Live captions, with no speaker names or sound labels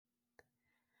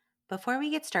Before we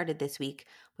get started this week,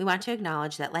 we want to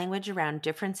acknowledge that language around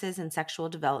differences in sexual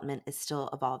development is still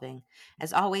evolving.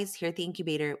 As always, here at the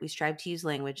Incubator, we strive to use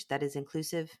language that is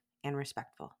inclusive and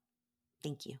respectful.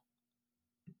 Thank you.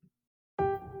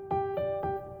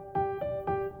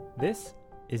 This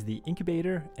is the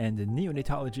Incubator and the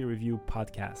Neonatology Review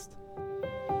podcast.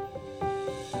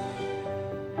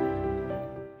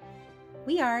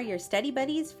 We are your study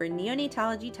buddies for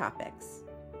neonatology topics.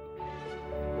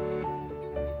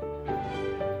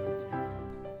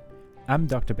 I'm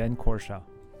Dr. Ben Korshaw.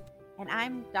 And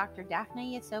I'm Dr.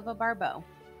 Daphne Yasova-Barbeau.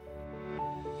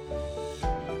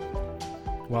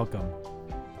 Welcome.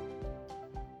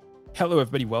 Hello,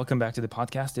 everybody. Welcome back to the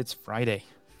podcast. It's Friday.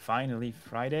 Finally,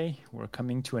 Friday. We're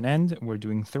coming to an end. We're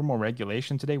doing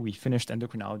thermoregulation today. We finished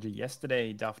endocrinology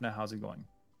yesterday. Daphne, how's it going?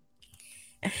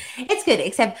 It's good,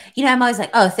 except, I'm always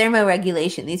like,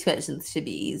 thermoregulation. These questions should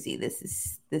be easy. This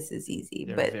is easy.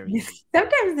 They're but very easy.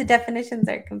 Sometimes the definitions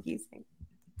are confusing.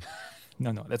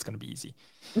 No, that's going to be easy.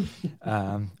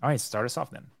 All right, start us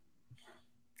off then.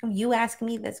 You ask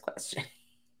me this question.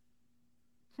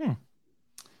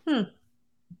 Oh,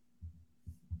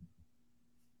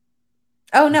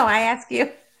 no, I ask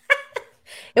you.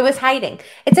 It was hiding.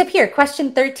 It's up here.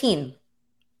 Question 13.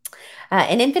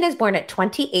 An infant is born at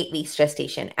 28 weeks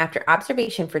gestation. After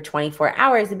observation for 24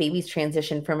 hours, the baby's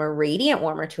transitioned from a radiant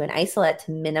warmer to an isolate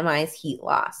to minimize heat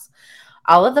loss.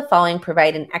 All of the following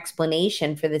provide an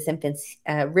explanation for this infant's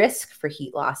risk for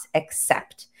heat loss,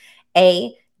 except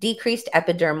A, decreased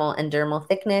epidermal and dermal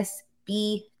thickness,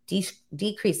 B,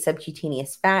 decreased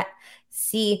subcutaneous fat,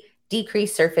 C,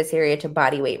 decreased surface area to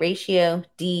body weight ratio,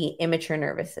 D, immature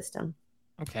nervous system.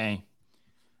 Okay.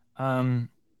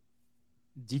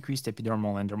 Decreased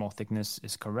epidermal and dermal thickness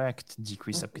is correct.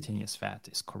 Decreased subcutaneous fat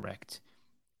is correct.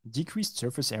 Decreased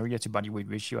surface area to body weight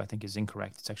ratio, I think, is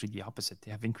incorrect. It's actually the opposite. They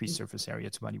have increased surface area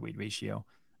to body weight ratio.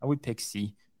 I would pick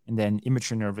C. And then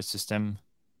immature nervous system,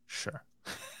 sure.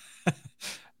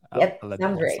 Yep,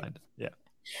 sounds great. Slide. Yeah.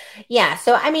 Yeah.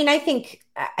 So, I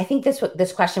think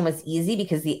this question was easy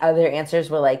because the other answers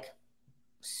were like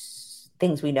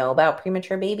things we know about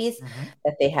premature babies,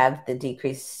 that they have the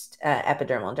decreased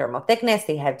epidermal and dermal thickness,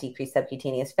 they have decreased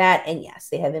subcutaneous fat, and yes,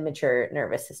 they have immature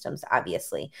nervous systems,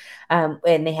 obviously.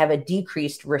 And they have a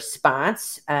decreased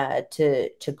response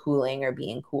to cooling or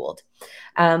being cooled.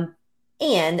 And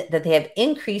that they have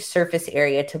increased surface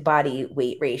area to body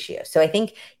weight ratio. So I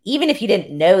think even if you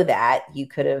didn't know that, you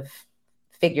could have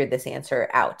figured this answer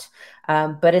out.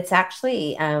 But it's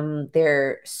actually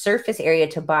their surface area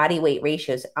to body weight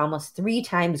ratio is almost 3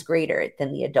 times greater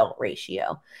than the adult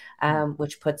ratio,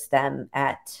 which puts them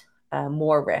at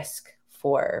more risk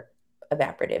for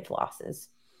evaporative losses.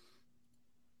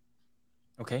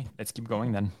 Okay, let's keep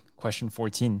going then. Question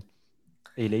 14.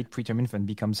 A late preterm infant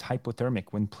becomes hypothermic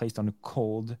when placed on a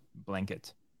cold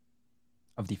blanket.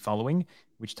 Of the following,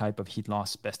 which type of heat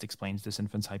loss best explains this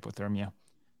infant's hypothermia?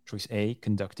 Choice A,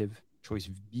 conductive. Choice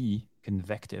B,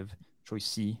 convective. Choice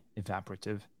C,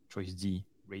 evaporative. Choice D,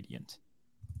 radiant.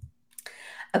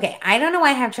 Okay, I don't know why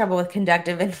I have trouble with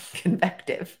conductive and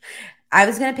convective. I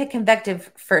was going to pick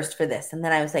convective first for this, and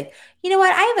then I was like, you know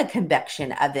what? I have a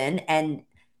convection oven, and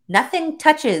nothing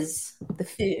touches the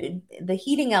food. The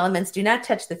heating elements do not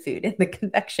touch the food in the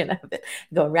convection oven.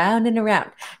 Go round and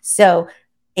around. So,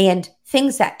 and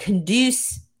things that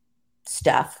conduce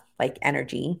stuff like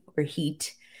energy or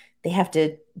heat, they have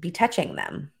to be touching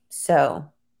them.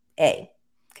 So, A,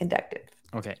 conductive.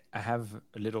 Okay, I have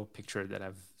a little picture that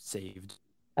I've saved.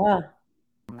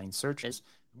 Online searches.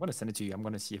 I'm going to send it to you. I'm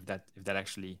going to see if that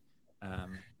actually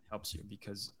helps you,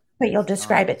 because. But you'll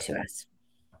describe it to us.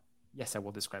 Yes, I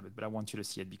will describe it, but I want you to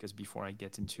see it because before I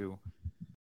get into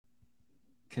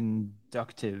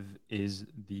conductive is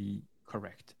the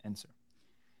correct answer.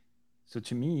 So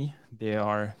to me, there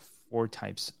are 4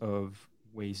 types of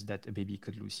ways that a baby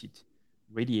could lose heat.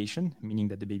 Radiation, meaning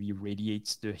that the baby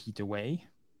radiates the heat away,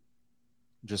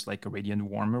 just like a radiant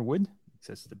warmer would. It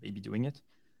says the baby doing it.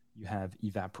 You have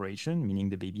evaporation, meaning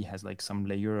the baby has like some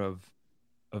layer of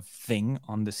thing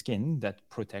on the skin that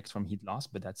protects from heat loss,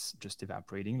 but that's just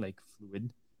evaporating, like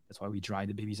fluid. That's why we dry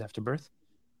the babies after birth.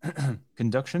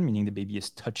 Conduction, meaning the baby is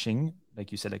touching,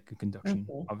 like you said, like a conduction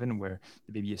oven where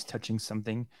the baby is touching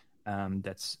something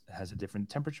that has a different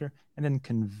temperature. And then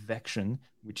convection,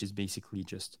 which is basically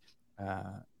just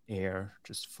air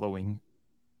just flowing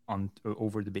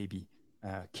over the baby,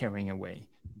 carrying away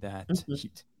that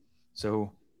heat.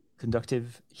 So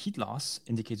conductive heat loss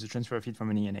indicates the transfer of heat from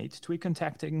a neonate to a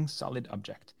contacting solid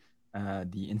object.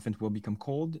 The infant will become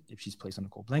cold if she's placed on a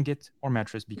cold blanket or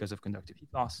mattress because of conductive heat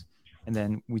loss. And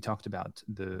then we talked about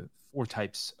the 4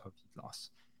 types of heat loss.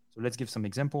 So let's give some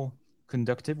example.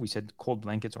 Conductive, we said cold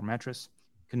blankets or mattress.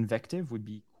 Convective would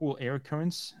be cool air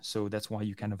currents. So that's why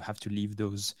you kind of have to leave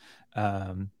those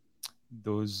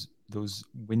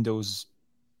windows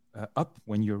up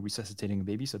when you're resuscitating a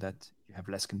baby so that you have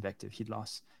less convective heat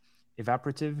loss.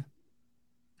 Evaporative,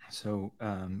 so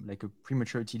like a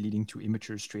prematurity leading to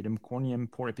immature stratum corneum,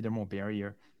 poor epidermal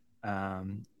barrier,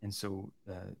 and so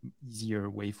easier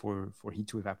way for heat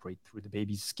to evaporate through the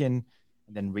baby's skin.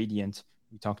 And then radiant,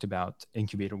 we talked about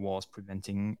incubator walls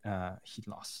preventing heat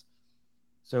loss.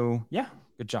 So yeah,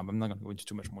 good job. I'm not going to go into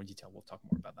too much more detail. We'll talk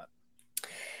more about that.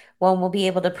 Well, we'll be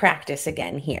able to practice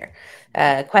again here.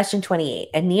 Question 28.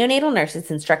 A neonatal nurse is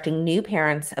instructing new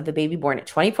parents of a baby born at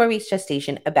 24 weeks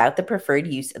gestation about the preferred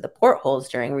use of the portholes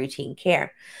during routine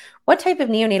care. What type of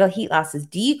neonatal heat loss is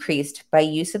decreased by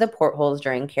use of the portholes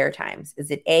during care times?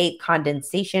 Is it A,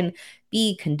 condensation,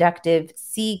 B, conductive,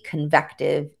 C,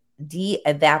 convective, D,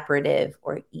 evaporative,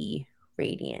 or E,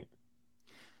 radiant?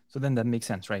 So then that makes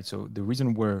sense, right? So the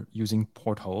reason we're using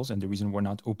portholes and the reason we're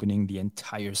not opening the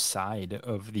entire side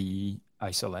of the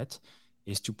isolette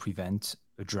is to prevent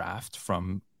a draft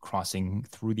from crossing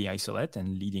through the isolette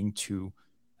and leading to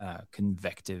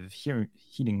convective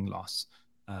heating loss.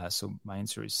 So my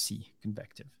answer is C,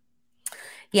 convective.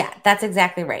 Yeah, that's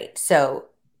exactly right. So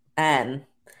I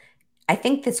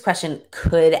think this question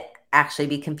could actually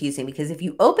be confusing because if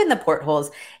you open the portholes,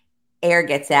 air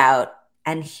gets out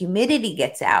and humidity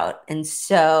gets out. And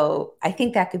so I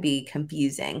think that could be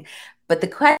confusing. But the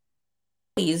question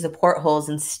is use the portholes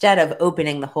instead of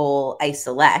opening the whole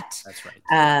isolette. That's right.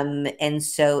 And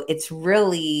so it's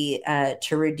really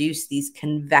to reduce these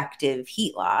convective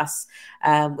heat loss,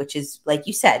 which is, like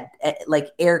you said, like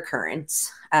air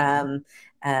currents.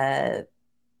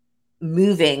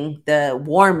 Moving the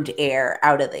warmed air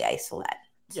out of the isolette.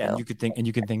 Yeah, so. and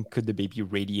you can think, could the baby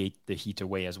radiate the heat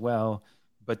away as well?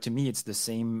 But to me, it's the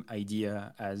same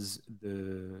idea as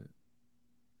the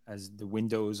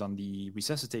windows on the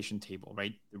resuscitation table,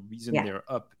 right? The reason they're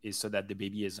up is so that the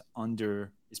baby is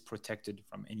protected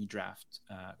from any draft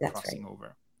crossing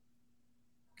over.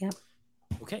 Yep.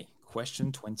 Okay,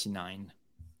 question 29.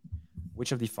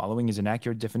 Which of the following is an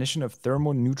accurate definition of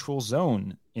thermoneutral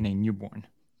zone in a newborn?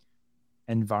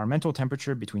 Environmental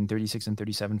temperature between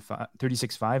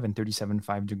 36.5 and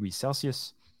 37.5 degrees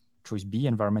Celsius. Choice B,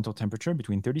 environmental temperature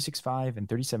between 36.5 and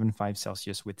 37.5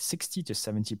 Celsius with 60 to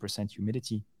 70%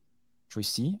 humidity. Choice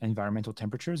C, environmental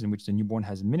temperatures in which the newborn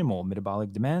has minimal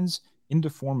metabolic demands in the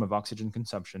form of oxygen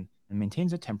consumption and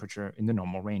maintains a temperature in the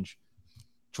normal range.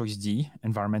 Choice D,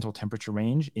 environmental temperature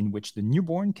range in which the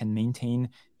newborn can maintain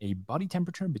a body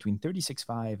temperature between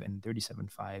 36.5 and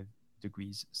 37.5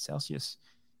 degrees Celsius.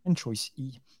 And choice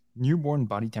E, newborn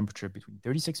body temperature between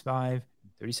 36.5 and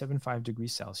 37.5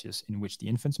 degrees Celsius in which the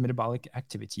infant's metabolic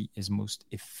activity is most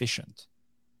efficient.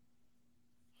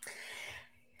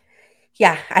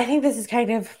 Yeah, I think this is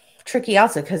kind of tricky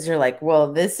also because you're like,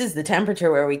 well, this is the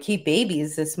temperature where we keep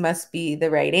babies. This must be the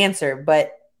right answer.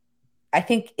 But I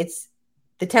think it's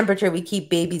the temperature we keep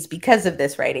babies because of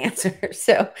this right answer.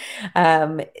 So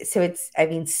it's, I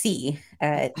mean, C,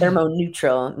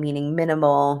 thermoneutral, meaning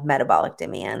minimal metabolic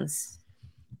demands.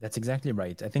 That's exactly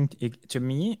right. I think to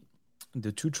me,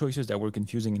 the two choices that were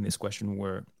confusing in this question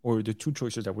the two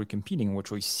choices that were competing were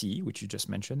choice C, which you just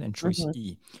mentioned, and choice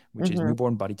E, which is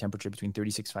newborn body temperature between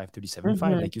 36.5 to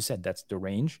 37.5. Like you said, that's the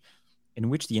range in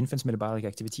which the infant's metabolic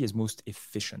activity is most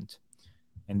efficient.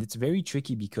 And it's very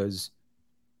tricky because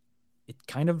it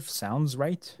kind of sounds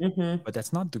right, but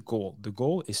that's not the goal. The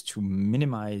goal is to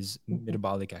minimize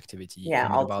metabolic activity and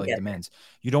metabolic demands.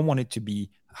 You don't want it to be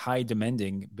high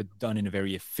demanding, but done in a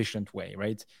very efficient way,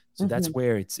 right? So that's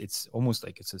where it's almost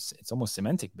like it's almost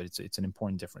semantic, but it's an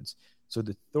important difference. So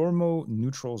the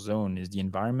thermoneutral zone is the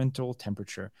environmental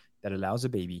temperature that allows a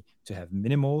baby to have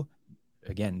minimal,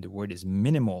 again, the word is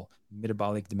minimal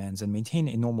metabolic demands and maintain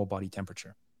a normal body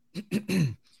temperature.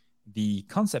 The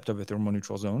concept of a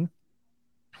thermoneutral zone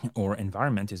or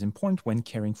environment is important when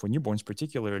caring for newborns,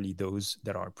 particularly those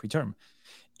that are preterm.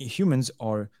 Humans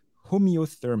are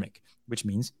homeothermic, which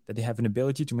means that they have an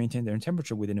ability to maintain their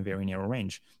temperature within a very narrow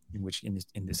range,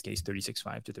 in this case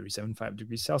 36.5 to 37.5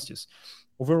 degrees Celsius,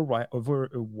 over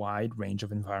a wide range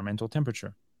of environmental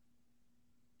temperature.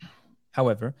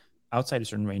 However, outside a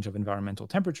certain range of environmental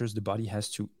temperatures, the body has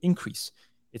to increase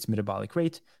its metabolic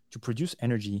rate to produce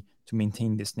energy to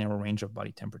maintain this narrow range of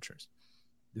body temperatures.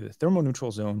 The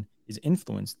thermoneutral zone is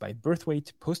influenced by birth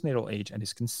weight, postnatal age, and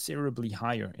is considerably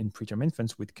higher in preterm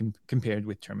infants compared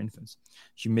with term infants.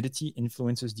 Humidity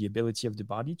influences the ability of the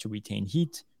body to retain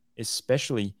heat,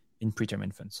 especially in preterm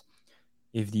infants.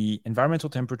 If the environmental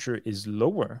temperature is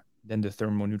lower than the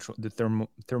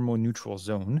thermoneutral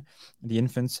zone, the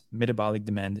infant's metabolic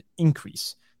demand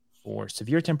increase. For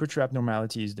severe temperature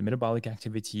abnormalities, the metabolic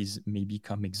activities may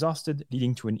become exhausted,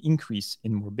 leading to an increase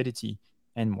in morbidity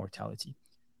and mortality.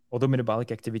 Although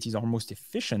metabolic activities are most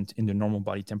efficient in the normal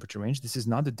body temperature range, this is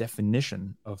not the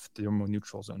definition of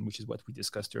thermoneutral zone, which is what we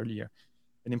discussed earlier.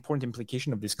 An important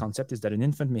implication of this concept is that an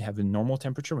infant may have a normal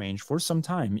temperature range for some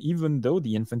time, even though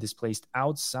the infant is placed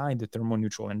outside the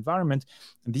thermoneutral environment.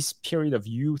 This period of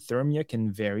euthermia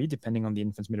can vary depending on the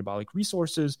infant's metabolic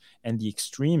resources and the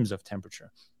extremes of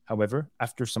temperature. However,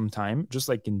 after some time, just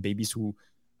like in babies who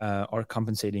are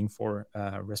compensating for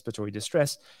respiratory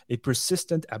distress, a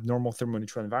persistent abnormal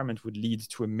thermoneutral environment would lead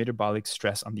to a metabolic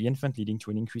stress on the infant, leading to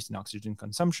an increase in oxygen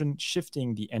consumption,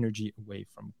 shifting the energy away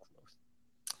from growth.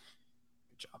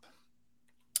 Good job.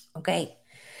 Okay.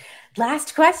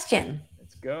 Last question.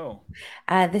 Let's go.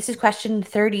 This is question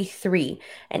 33.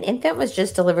 An infant was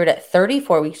just delivered at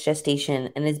 34 weeks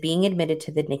gestation and is being admitted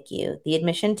to the NICU. The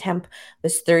admission temp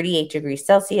was 38 degrees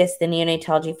Celsius. The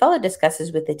neonatology fellow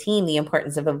discusses with the team the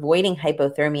importance of avoiding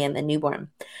hypothermia in the newborn.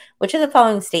 Which of the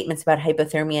following statements about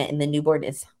hypothermia in the newborn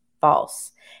is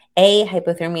false? A,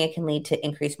 hypothermia can lead to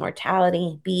increased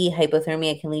mortality. B,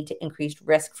 hypothermia can lead to increased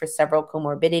risk for several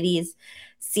comorbidities.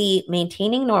 C,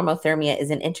 maintaining normothermia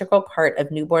is an integral part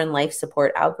of newborn life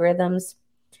support algorithms.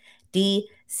 D,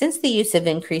 since the use of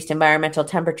increased environmental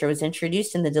temperature was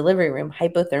introduced in the delivery room,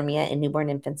 hypothermia in newborn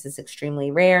infants is extremely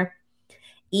rare.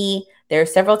 E, there are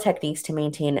several techniques to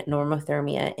maintain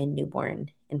normothermia in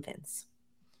newborn infants.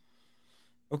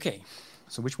 Okay,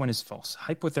 so which one is false?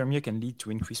 Hypothermia can lead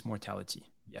to increased mortality.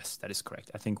 Yes, that is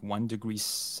correct. I think 1 degree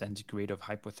centigrade of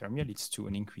hypothermia leads to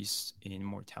an increase in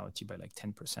mortality by like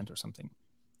 10% or something.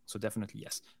 So definitely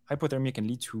yes. Hypothermia can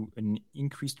lead to an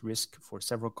increased risk for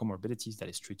several comorbidities. That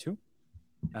is true too.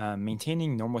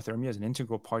 Maintaining normothermia is an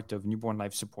integral part of newborn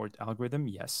life support algorithm.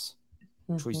 Yes.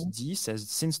 Choice D says,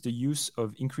 since the use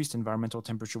of increased environmental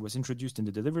temperature was introduced in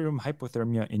the delivery room,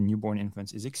 hypothermia in newborn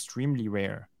infants is extremely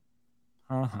rare.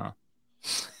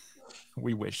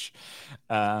 We wish.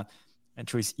 And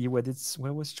choice E, where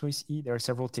was choice E? There are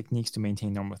several techniques to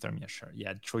maintain normothermia. Sure.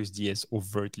 Yeah, choice D is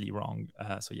overtly wrong.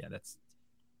 So yeah, that's.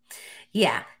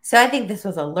 Yeah. So I think this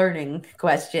was a learning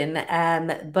question,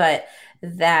 but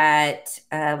that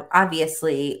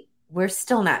obviously we're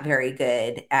still not very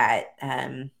good at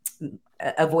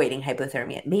avoiding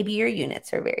hypothermia. Maybe your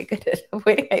units are very good at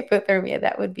avoiding hypothermia.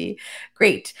 That would be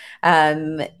great.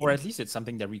 Or at least it's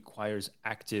something that requires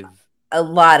a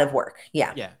lot of work.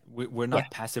 Yeah. Yeah. We're not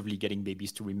passively getting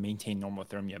babies to maintain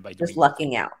normothermia by just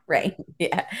lucking out. Right.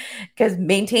 Yeah. Because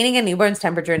maintaining a newborn's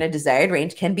temperature in a desired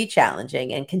range can be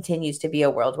challenging and continues to be a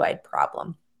worldwide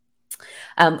problem.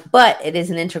 But it is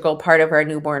an integral part of our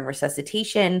newborn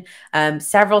resuscitation.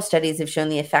 Several studies have shown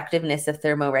the effectiveness of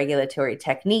thermoregulatory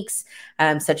techniques,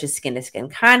 such as skin-to-skin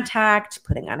contact,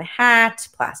 putting on a hat,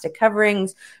 plastic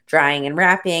coverings, drying and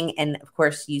wrapping, and of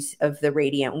course, use of the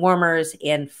radiant warmers,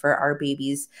 and for our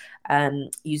babies,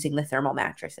 using the thermal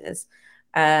mattresses.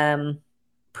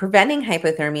 Preventing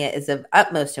hypothermia is of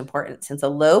utmost importance since a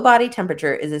low body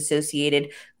temperature is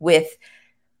associated with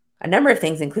a number of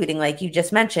things, including, like you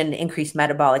just mentioned, increased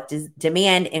metabolic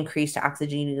demand, increased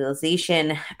oxygen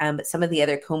utilization. But some of the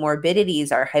other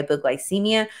comorbidities are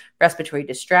hypoglycemia, respiratory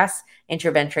distress,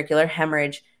 intraventricular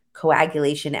hemorrhage,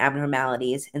 coagulation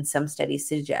abnormalities, and some studies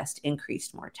suggest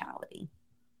increased mortality.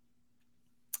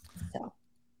 So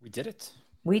we did it.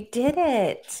 We did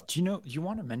it. Do you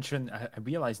want to mention, I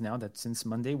realize now that since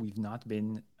Monday, we've not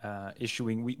been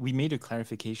issuing, we made a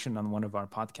clarification on one of our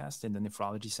podcasts in the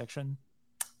nephrology section.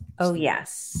 Oh,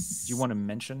 yes. Do you want to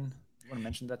mention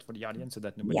that for the audience so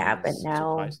that nobody is but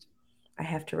now surprised? I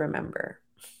have to remember.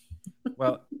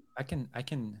 Well, I can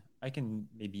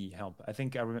maybe help. I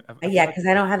think because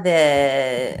I don't have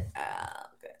the.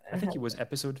 I think it was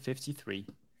episode 53.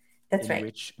 That's right. In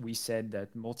which we said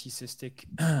that multicystic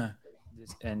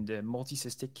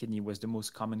multicystic kidney was the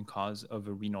most common cause of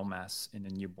a renal mass in a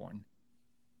newborn,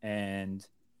 and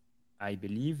I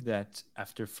believe that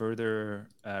after further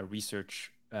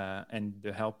research and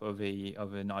the help of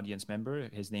an audience member,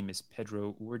 his name is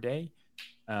Pedro Urde,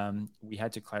 we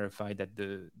had to clarify that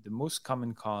the most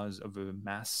common cause of an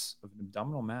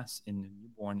abdominal mass in a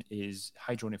newborn is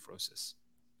hydronephrosis.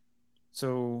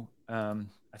 So I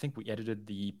think we edited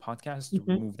the podcast to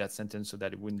remove that sentence so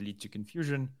that it wouldn't lead to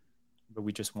confusion, but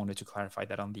we just wanted to clarify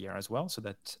that on the air as well, so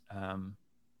that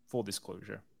full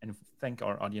disclosure, and thank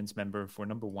our audience member for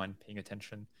number one, paying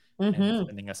attention and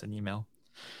sending us an email.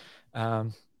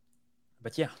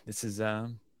 But yeah, this is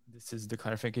the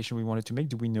clarification we wanted to make.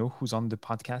 Do we know who's on the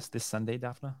podcast this Sunday,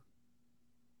 Daphna?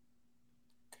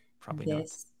 Probably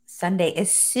this Sunday is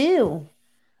Sue.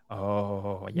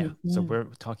 Oh, yeah. So we're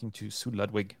talking to Sue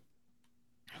Ludwig,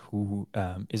 who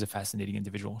is a fascinating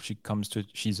individual.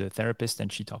 She's a therapist,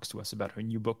 and she talks to us about her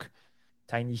new book,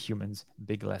 Tiny Humans,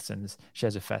 Big Lessons. She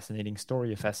has a fascinating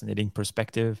story, a fascinating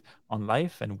perspective on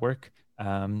life and work.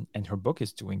 And her book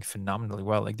is doing phenomenally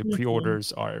well. Like the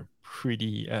pre-orders are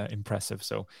pretty impressive.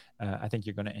 So I think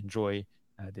you're going to enjoy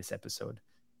this episode.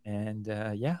 And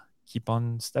keep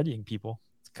on studying, people.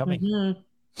 It's coming.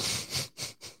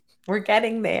 We're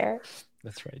getting there.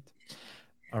 That's right.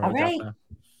 All right, Daphna.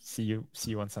 See you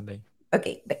on Sunday.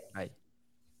 Okay. Bye.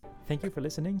 Thank you for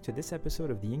listening to this episode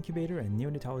of the Incubator and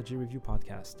Neonatology Review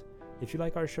podcast. If you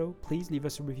like our show, please leave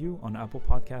us a review on Apple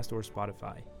Podcast or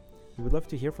Spotify. We would love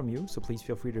to hear from you, so please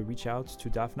feel free to reach out to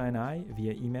Daphna and I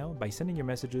via email by sending your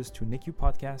messages to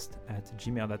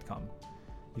nicupodcast@gmail.com.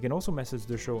 You can also message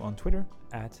the show on Twitter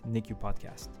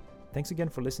 @NICUPodcast. Thanks again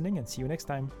for listening, and see you next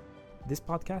time. This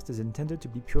podcast is intended to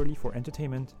be purely for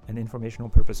entertainment and informational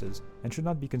purposes and should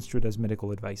not be construed as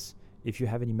medical advice. If you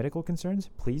have any medical concerns,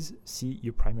 please see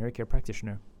your primary care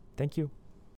practitioner. Thank you.